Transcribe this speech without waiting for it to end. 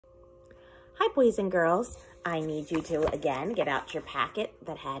Hi, boys and girls. I need you to, again, get out your packet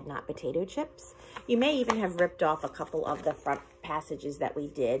that had not potato chips. You may even have ripped off a couple of the front passages that we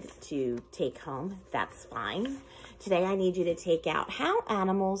did to take home. That's fine. Today, I need you to take out How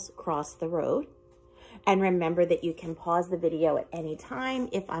Animals Cross the Road. And remember that you can pause the video at any time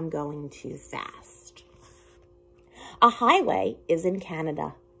if I'm going too fast. A highway is in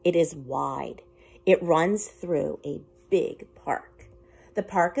Canada. It is wide. It runs through a big park. The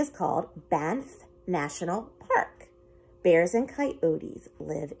park is called Banff National Park. Bears and coyotes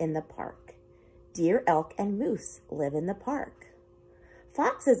live in the park. Deer, elk, and moose live in the park.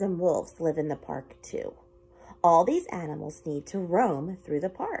 Foxes and wolves live in the park too. All these animals need to roam through the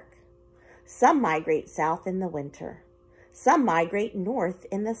park. Some migrate south in the winter. Some migrate north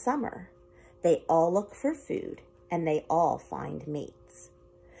in the summer. They all look for food and they all find mates.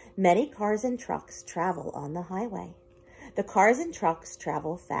 Many cars and trucks travel on the highway. The cars and trucks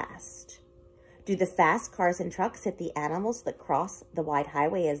travel fast. Do the fast cars and trucks hit the animals that cross the wide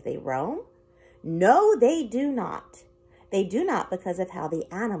highway as they roam? No, they do not. They do not because of how the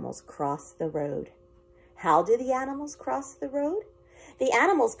animals cross the road. How do the animals cross the road? The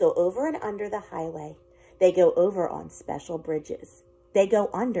animals go over and under the highway. They go over on special bridges. They go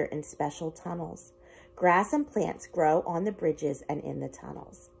under in special tunnels. Grass and plants grow on the bridges and in the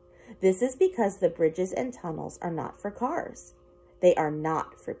tunnels. This is because the bridges and tunnels are not for cars. They are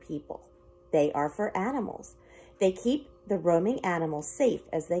not for people. They are for animals. They keep the roaming animals safe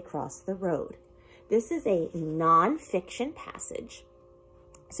as they cross the road. This is a non-fiction passage.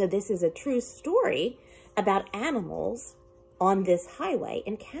 So this is a true story about animals on this highway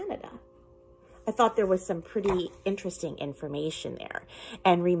in Canada. I thought there was some pretty interesting information there.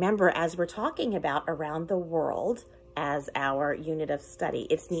 And remember, as we're talking about around the world as our unit of study,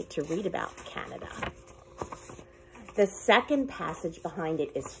 it's neat to read about Canada. The second passage behind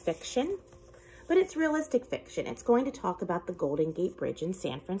it is fiction, but it's realistic fiction. It's going to talk about the Golden Gate Bridge in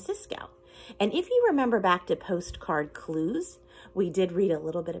San Francisco. And if you remember back to Postcard Clues, we did read a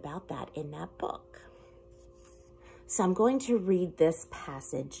little bit about that in that book. So I'm going to read this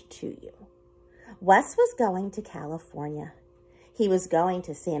passage to you. Wes was going to California. He was going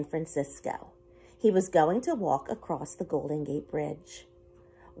to San Francisco. He was going to walk across the Golden Gate Bridge.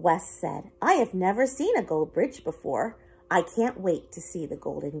 Wes said, "I have never seen a gold bridge before. I can't wait to see the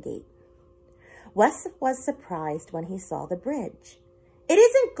Golden Gate." Wes was surprised when he saw the bridge. "It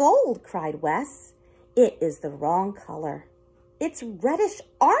isn't gold," cried Wes. "It is the wrong color. It's reddish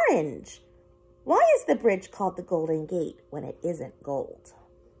orange. Why is the bridge called the Golden Gate when it isn't gold?"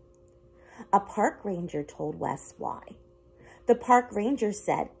 A park ranger told Wes why. The park ranger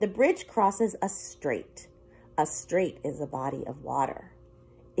said, "The bridge crosses a strait. A strait is a body of water.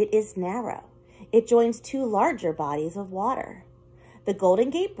 It is narrow. It joins two larger bodies of water. The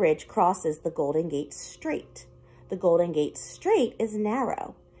Golden Gate Bridge crosses the Golden Gate Strait. The Golden Gate Strait is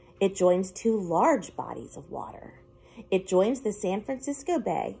narrow. It joins two large bodies of water. It joins the San Francisco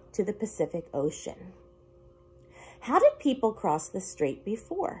Bay to the Pacific Ocean." How did people cross the strait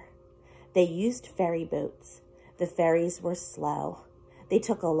before? They used ferry boats. The ferries were slow. They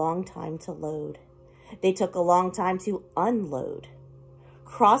took a long time to load. They took a long time to unload.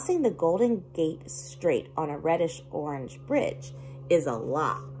 Crossing the Golden Gate Strait on a reddish-orange bridge is a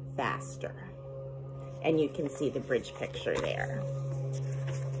lot faster. And you can see the bridge picture there.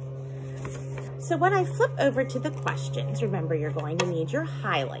 So when I flip over to the questions, remember you're going to need your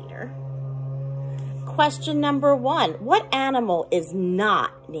highlighter. Question number 1, what animal is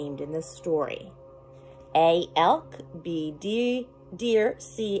not named in the story? A, elk, B, deer,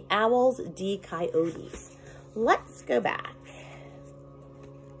 C, owls, D, coyotes. Let's go back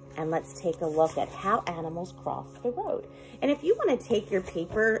and let's take a look at how animals cross the road. And if you want to take your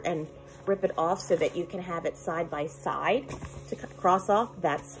paper and rip it off so that you can have it side by side to cross off,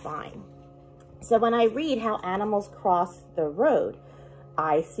 that's fine. So when I read how animals cross the road,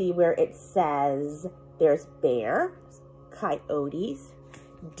 I see where it says there's bear, coyotes,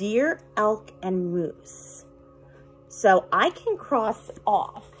 deer, elk, and moose. So I can cross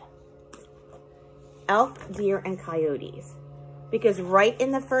off elk, deer, and coyotes because right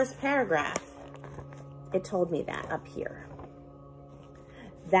in the first paragraph, it told me that up here.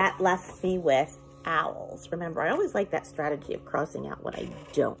 That left me with owls. Remember, I always like that strategy of crossing out what I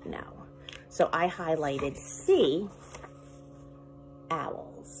don't know. So I highlighted C,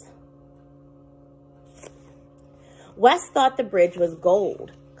 owls. Wes thought the bridge was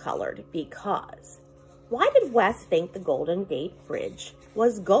gold colored because. Why did Wes think the Golden Gate Bridge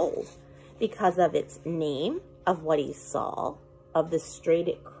was gold? Because of its name, of what he saw, of the strait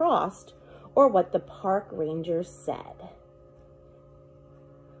it crossed, or what the park ranger said?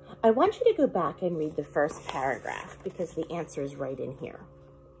 I want you to go back and read the first paragraph because the answer is right in here.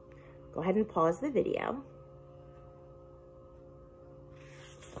 Go ahead and pause the video.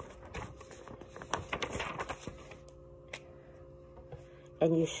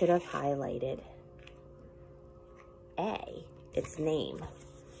 And you should have highlighted A, its name.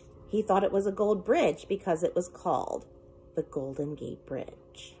 He thought it was a gold bridge because it was called the Golden Gate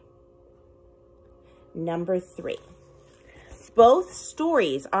Bridge. Number 3. Both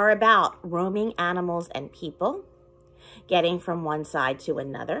stories are about roaming animals and people, getting from one side to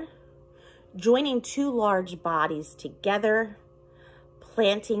another, joining two large bodies together,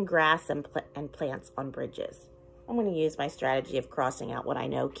 planting grass and plants on bridges. I'm going to use my strategy of crossing out what I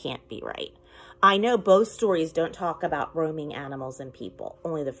know can't be right. I know both stories don't talk about roaming animals and people.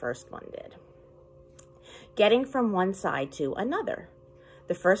 Only the first one did. Getting from one side to another.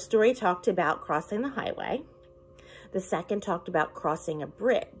 The first story talked about crossing the highway. The second talked about crossing a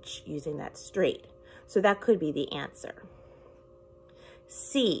bridge using that street. So that could be the answer.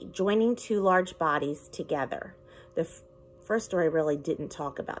 C, joining two large bodies together. The first story really didn't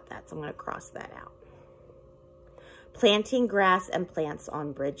talk about that, so I'm going to cross that out. Planting grass and plants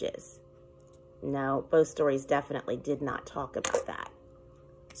on bridges. No, both stories definitely did not talk about that.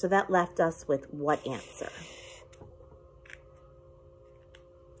 So that left us with what answer?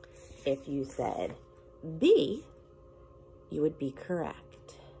 If you said B, you would be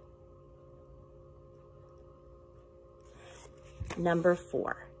correct. Number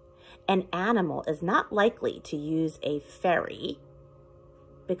 4, an animal is not likely to use a ferry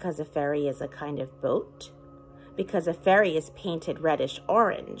because a ferry is a kind of boat, because a ferry is painted reddish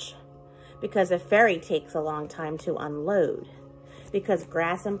orange, because a ferry takes a long time to unload, because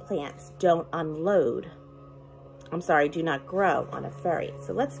grass and plants do not grow on a ferry.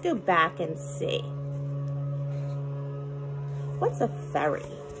 So let's go back and see. What's a ferry?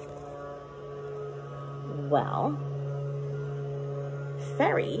 Well,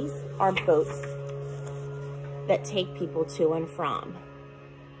 ferries are boats that take people to and from.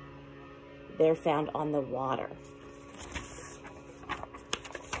 They're found on the water.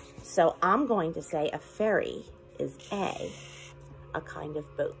 So I'm going to say a ferry is A kind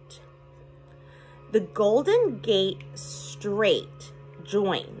of boat. The Golden Gate Strait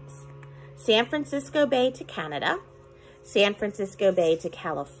joins San Francisco Bay to Canada, San Francisco Bay to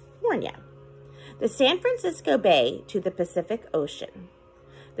California, the San Francisco Bay to the Pacific Ocean,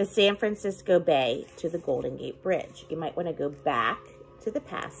 the San Francisco Bay to the Golden Gate Bridge. You might want to go back to the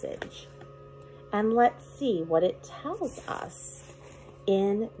passage and let's see what it tells us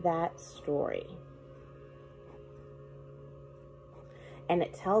in that story. And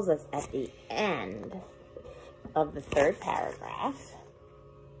it tells us at the end of the 3rd paragraph,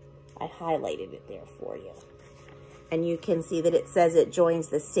 I highlighted it there for you. And you can see that it says it joins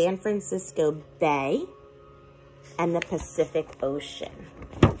the San Francisco Bay and the Pacific Ocean.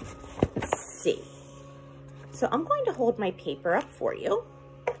 C. So I'm going to hold my paper up for you.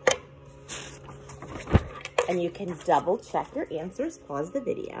 And you can double check your answers. Pause the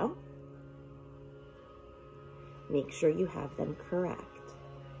video. Make sure you have them correct.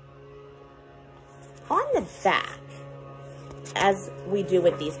 On the back, as we do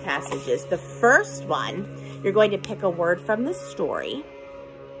with these passages, the first one, you're going to pick a word from the story.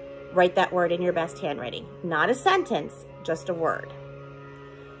 Write that word in your best handwriting. Not a sentence, just a word.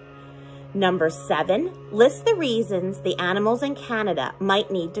 Number 7, list the reasons the animals in Canada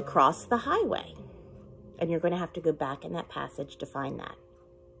might need to cross the highway. And you're going to have to go back in that passage to find that.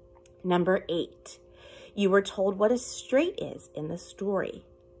 Number 8, you were told what a strait is in the story.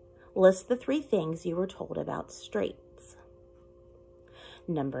 List the 3 things you were told about straits.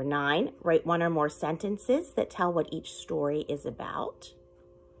 Number 9, write 1 or more sentences that tell what each story is about.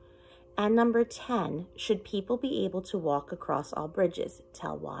 And number 10, should people be able to walk across all bridges?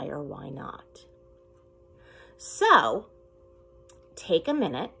 Tell why or why not. So, take a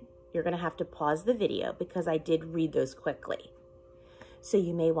minute. You're going to have to pause the video because I did read those quickly. So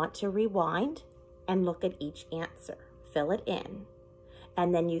you may want to rewind and look at each answer. Fill it in.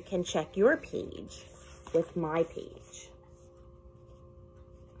 And then you can check your page with my page.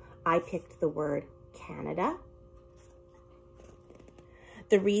 I picked the word Canada.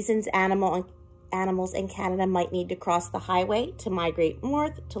 The reasons animals in Canada might need to cross the highway: to migrate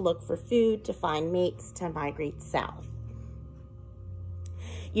north, to look for food, to find mates, to migrate south.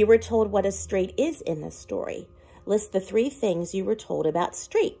 You were told what a strait is in the story. List the 3 things you were told about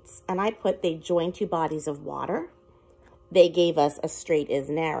straits. And I put they join 2 bodies of water. They gave us a strait is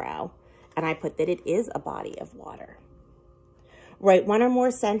narrow. And I put that it is a body of water. Write 1 or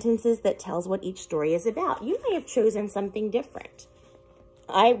more sentences that tells what each story is about. You may have chosen something different.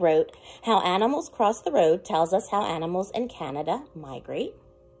 I wrote, How Animals Cross the Road tells us how animals in Canada migrate.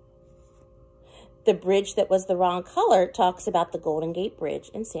 The bridge that was the wrong color talks about the Golden Gate Bridge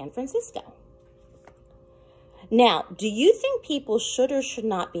in San Francisco. Now, do you think people should or should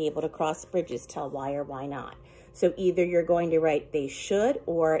not be able to cross bridges? Tell why or why not. So either you're going to write they should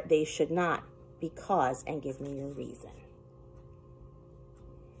or they should not, because, and give me your reason.